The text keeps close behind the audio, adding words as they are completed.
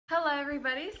Hello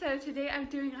everybody, so today I'm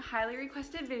doing a highly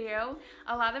requested video.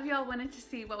 A lot of y'all wanted to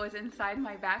see what was inside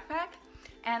my backpack,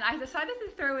 and I decided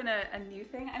to throw in a new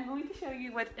thing. I'm going to show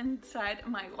you what's inside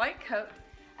my white coat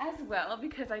as well,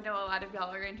 because I know a lot of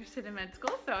y'all are interested in med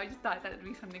school, so I just thought that would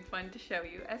be something fun to show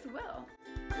you as well.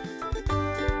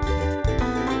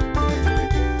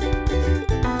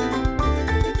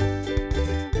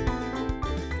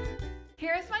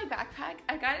 Here's my backpack.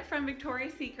 I got it from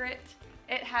Victoria's Secret.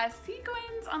 It has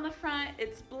sequins on the front,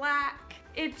 it's black.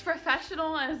 It's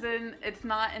professional as in it's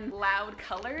not in loud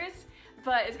colors,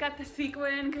 but it's got the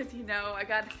sequin because you know I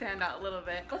gotta stand out a little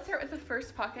bit. Let's start with the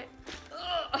first pocket.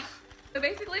 Ugh. So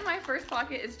basically my first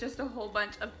pocket is just a whole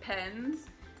bunch of pens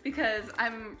because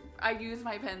I use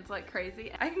my pens like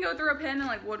crazy. I can go through a pen in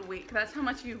like 1 week. That's how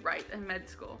much you write in med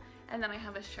school. And then I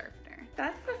have a sharpener.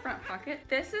 That's the front pocket.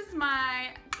 This is my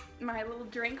little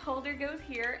drink holder goes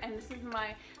here, and this is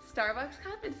my Starbucks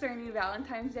cup. It's their new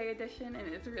Valentine's Day edition, and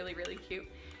it's really, really cute.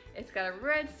 It's got a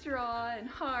red straw and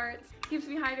hearts. Keeps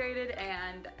me hydrated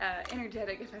and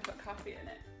energetic if I put coffee in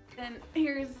it. Then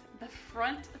here's the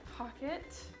front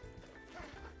pocket.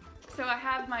 So I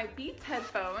have my Beats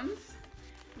headphones.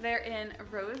 They're in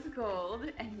rose gold,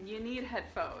 and you need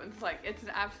headphones. Like, it's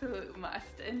an absolute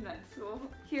must in med school.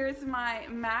 Here's my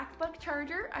MacBook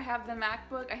charger. I have the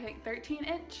MacBook, I think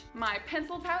 13-inch. My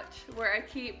pencil pouch where I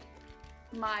keep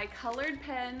my colored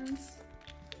pens.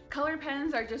 Colored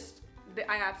pens are just,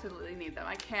 I absolutely need them.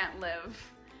 I can't live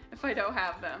if I don't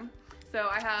have them. So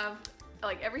I have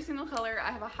like every single color.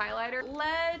 I have a highlighter,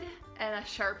 lead, and a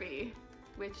Sharpie,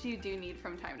 which you do need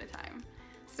from time to time.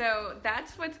 So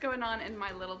that's what's going on in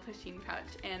my little pushing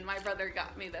pouch, and my brother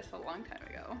got me this a long time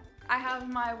ago. I have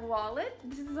my wallet.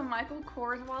 This is a Michael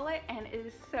Kors wallet, and it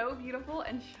is so beautiful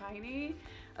and shiny.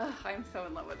 Ugh, I'm so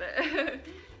in love with it.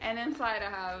 And inside I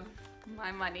have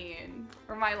my money,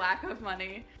 or my lack of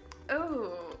money.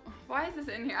 Oh, why is this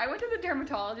in here? I went to the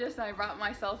dermatologist and I brought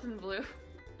my Selsun Blue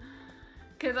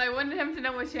because I wanted him to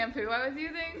know what shampoo I was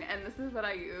using, and this is what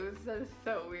I use. That is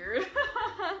so weird.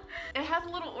 It has a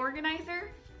little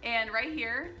organizer, and right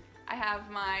here I have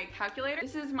my calculator.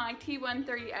 This is my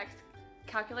T130X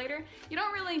calculator. You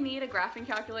don't really need a graphing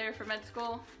calculator for med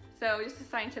school, so just a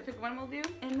scientific one will do.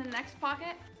 In the next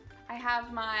pocket, I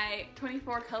have my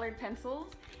 24 colored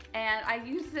pencils, and I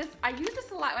used this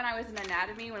a lot when I was in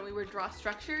anatomy, when we would draw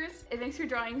structures. It makes your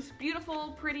drawings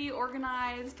beautiful, pretty,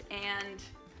 organized, and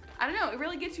I don't know, it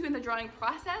really gets you in the drawing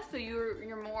process, so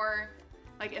you're more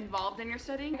like involved in your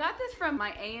studying. I got this from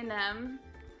my A&M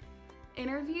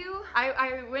interview.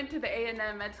 I went to the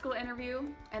A&M med school interview,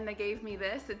 and they gave me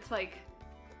this. It's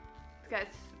got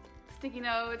sticky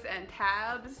notes and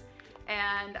tabs,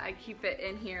 and I keep it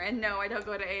in here. And no, I don't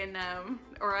go to A&M,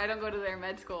 or I don't go to their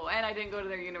med school, and I didn't go to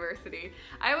their university.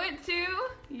 I went to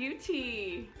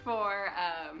UT for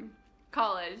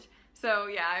college, so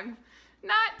yeah, I'm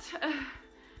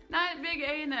not a big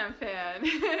A&M fan.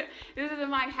 This is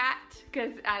my hat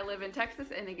because I live in Texas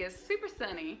and it gets super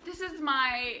sunny. This is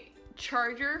my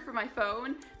charger for my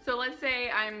phone. So let's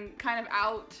say I'm kind of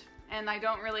out and I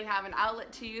don't really have an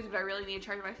outlet to use, but I really need to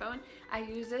charge my phone. I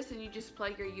use this, and you just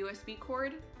plug your USB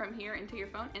cord from here into your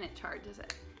phone and it charges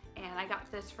it. And I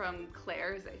got this from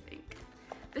Claire's, I think.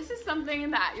 This is something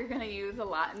that you're gonna use a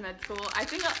lot in med school. I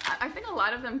think a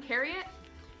lot of them carry it,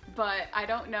 but I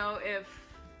don't know if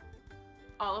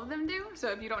all of them do. So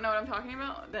if you don't know what I'm talking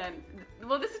about, then,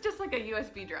 well, this is just like a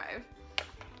USB drive.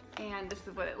 And this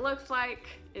is what it looks like.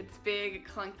 It's big,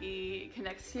 clunky, it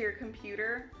connects to your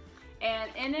computer. And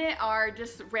in it are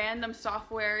just random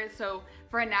software. So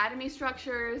for anatomy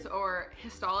structures or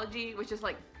histology, which is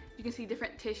like, you can see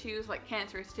different tissues, like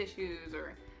cancerous tissues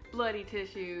or bloody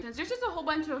tissues. There's just a whole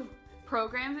bunch of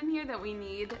programs in here that we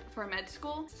need for med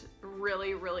school. It's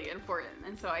really, really important.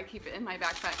 And so I keep it in my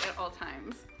backpack at all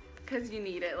times, because you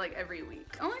need it like every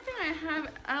week. The only thing I have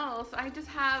else, I just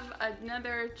have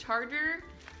another charger,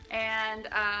 and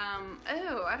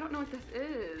oh, I don't know what this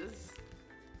is.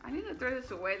 I need to throw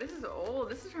this away. This is old.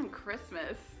 This is from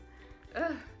Christmas.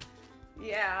 Ugh.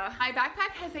 Yeah. My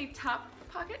backpack has a top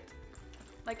pocket,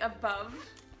 like above,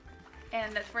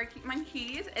 and that's where I keep my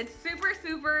keys. It's super,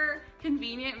 super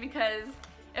convenient because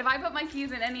if I put my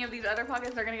keys in any of these other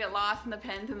pockets, they're gonna get lost in the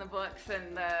pens and the books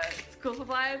and the school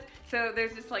supplies. So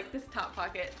there's just like this top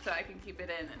pocket so I can keep it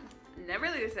in and never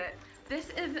lose it. This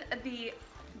is the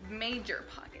major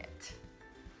pocket.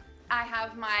 I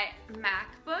have my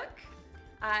MacBook.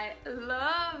 I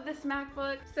love this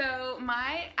MacBook. So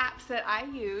my apps that I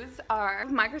use are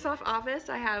Microsoft Office.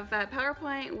 I have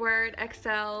PowerPoint, Word,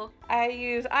 Excel. I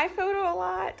use iPhoto a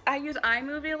lot. I use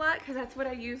iMovie a lot because that's what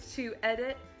I use to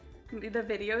edit the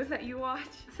videos that you watch.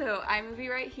 So iMovie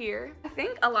right here. I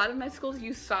think a lot of med schools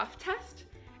use SoftTest,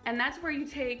 and that's where you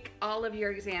take all of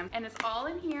your exam. And it's all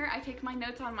in here. I take my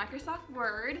notes on Microsoft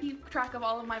Word, keep track of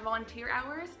all of my volunteer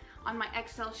hours on my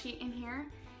Excel sheet in here,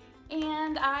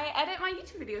 and I edit my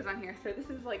YouTube videos on here. So this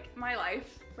is like my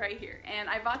life right here. And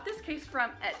I bought this case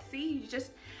from Etsy.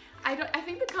 I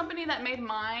think the company that made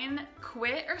mine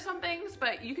quit or something,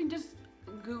 but you can just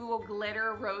Google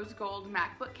glitter rose gold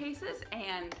MacBook cases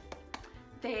and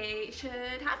they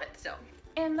should have it still.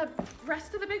 In the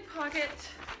rest of the big pocket,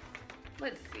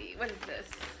 let's see, what is this?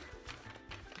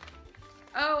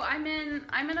 Oh, I'm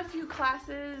in a few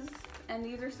classes, and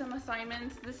these are some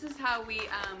assignments. This is how we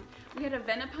had a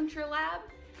venipuncture lab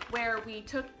where we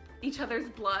took each other's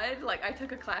blood. Like, I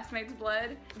took a classmate's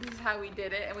blood. This is how we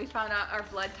did it, and we found out our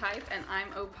blood type, and I'm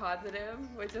O positive,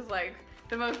 which is like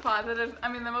the most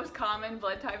common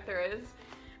blood type there is,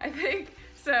 I think.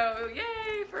 So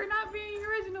yay for not being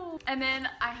original. And then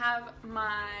I have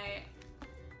my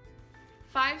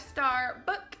 5-star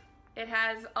book. It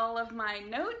has all of my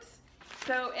notes.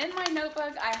 So in my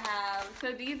notebook I have,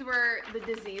 so these were the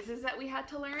diseases that we had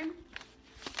to learn.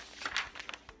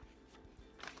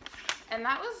 And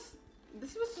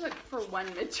this was like for one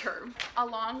midterm.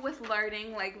 Along with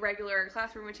learning like regular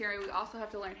classroom material, we also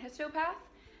have to learn histopath.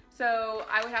 So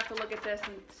I would have to look at this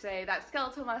and say that's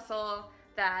skeletal muscle,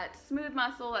 that's smooth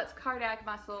muscle, that's cardiac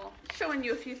muscle, showing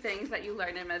you a few things that you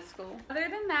learn in med school. Other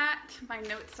than that, my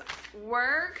notes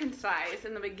were concise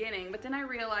in the beginning, but then I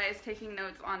realized taking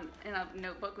notes in a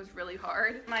notebook was really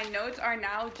hard. My notes are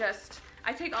now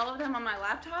I take all of them on my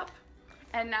laptop,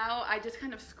 and now I just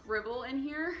kind of scribble in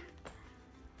here.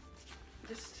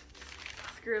 Just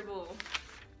scribble.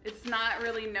 It's not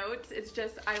really notes, it's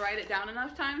just I write it down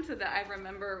enough times so that I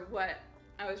remember what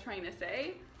I was trying to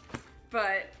say.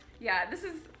 But yeah,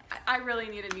 I really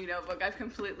need a new notebook. I've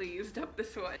completely used up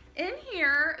this one. In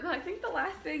here, I think the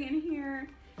last thing in here,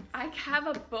 I have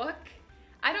a book.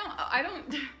 I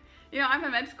don't, you know, I'm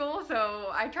in med school, so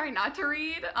I try not to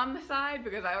read on the side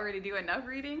because I already do enough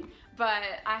reading, but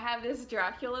I have this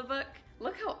Dracula book.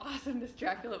 Look how awesome this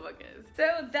Dracula book is.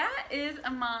 So that's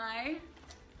my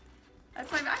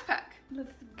backpack.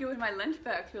 Let's go with my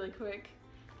lunchbox really quick.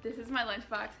 This is my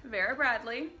lunchbox, Vera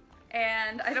Bradley.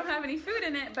 And I don't have any food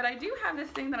in it, but I do have this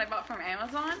thing that I bought from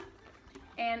Amazon.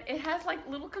 And it has like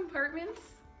little compartments.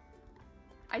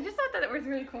 I just thought that it was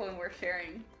really cool and worth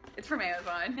sharing. It's from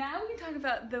Amazon. Now we can talk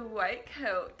about the white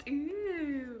coat.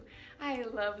 Ooh, I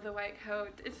love the white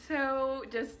coat. It's so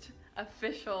just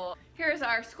official. Here's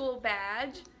our school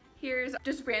badge. Here's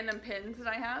just random pins that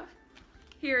I have.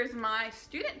 Here's my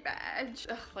student badge.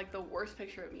 Ugh, like the worst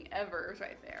picture of me ever is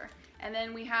right there. And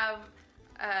then we have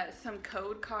some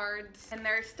code cards, and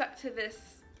they're stuck to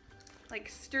this like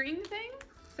string thing.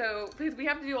 So because we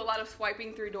have to do a lot of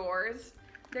swiping through doors.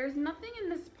 There's nothing in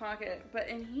this pocket, but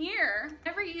in here,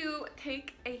 whenever you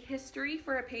take a history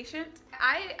for a patient,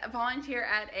 I volunteer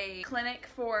at a clinic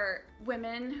for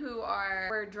women who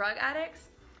were drug addicts,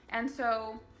 and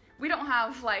so we don't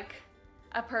have like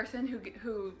a person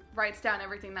who writes down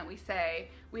everything that we say.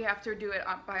 We have to do it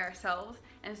by ourselves,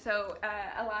 and so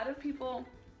a lot of people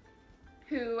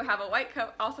who have a white coat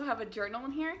also have a journal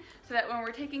in here, so that when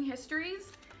we're taking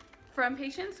histories from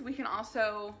patients, we can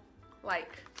also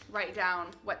like write down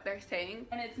what they're saying.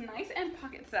 And it's nice and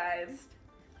pocket sized.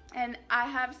 And I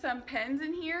have some pens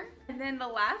in here. And then the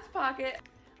last pocket,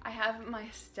 I have my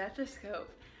stethoscope.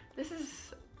 This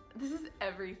is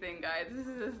everything, guys. This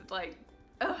is like,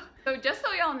 ugh. So just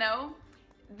so y'all know,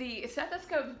 the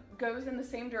stethoscope goes in the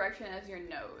same direction as your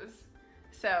nose.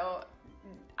 So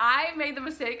I made the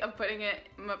mistake of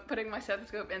putting my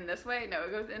stethoscope in this way. No,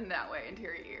 it goes in that way into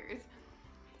your ears.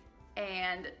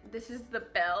 And this is the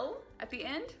bell at the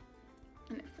end,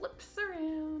 and it flips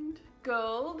around.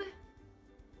 Gold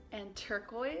and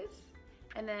turquoise,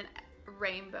 and then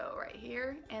rainbow right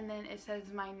here, and then it says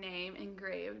my name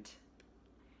engraved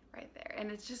right there.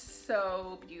 And it's just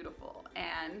so beautiful,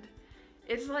 and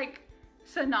it's like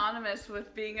synonymous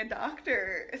with being a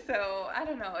doctor. So I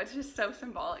don't know, it's just so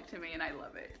symbolic to me, and I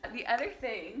love it. The other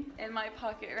thing in my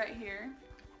pocket right here,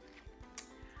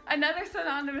 another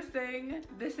synonymous thing,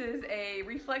 this is a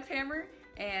reflex hammer,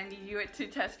 and you use it to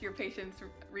test your patient's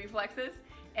reflexes,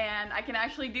 and I can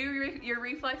actually do your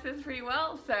reflexes pretty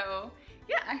well. So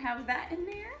yeah, I have that in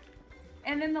there.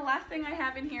 And then the last thing I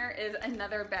have in here is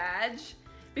another badge,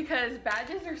 because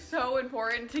badges are so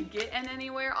important to get in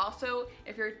anywhere. Also,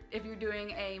 if you're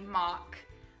doing a mock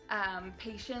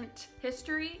patient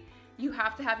history, you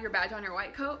have to have your badge on your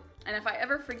white coat. And if I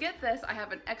ever forget this, I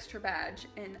have an extra badge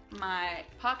in my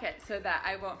pocket so that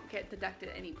I won't get deducted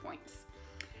any points.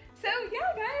 So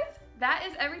yeah, guys, that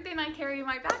is everything I carry in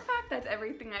my backpack. That's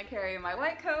everything I carry in my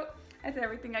white coat. That's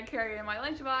everything I carry in my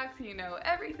lunchbox. You know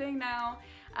everything now.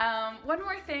 One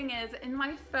more thing is in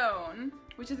my phone,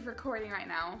 which is recording right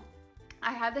now,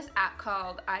 I have this app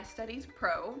called iStudies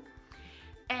Pro.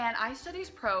 And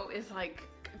iStudies Pro is like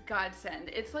godsend.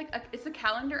 It's like it's a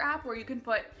calendar app where you can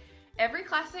put every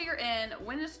class that you're in,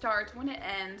 when it starts, when it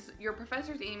ends, your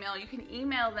professor's email. You can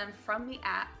email them from the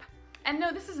app. And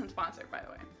no, this isn't sponsored, by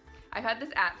the way. I've had this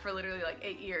app for literally like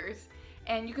 8 years.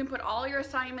 And you can put all your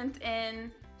assignments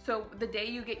in. So the day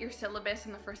you get your syllabus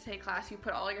in the first day class, you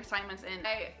put all your assignments in.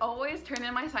 I always turn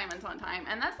in my assignments on time,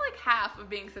 and that's like half of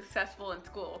being successful in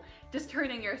school, just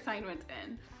turning your assignments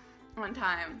in on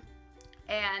time.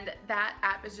 And that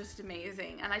app is just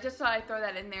amazing. And I just thought I'd throw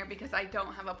that in there because I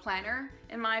don't have a planner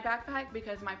in my backpack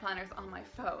because my planner's on my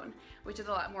phone, which is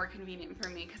a lot more convenient for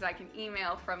me because I can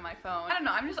email from my phone. I don't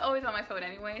know, I'm just always on my phone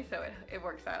anyway, so it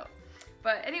works out.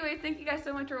 But anyway, thank you guys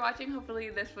so much for watching. Hopefully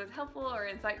this was helpful or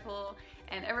insightful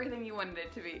and everything you wanted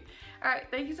it to be. All right,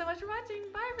 thank you so much for watching.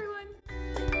 Bye, everyone.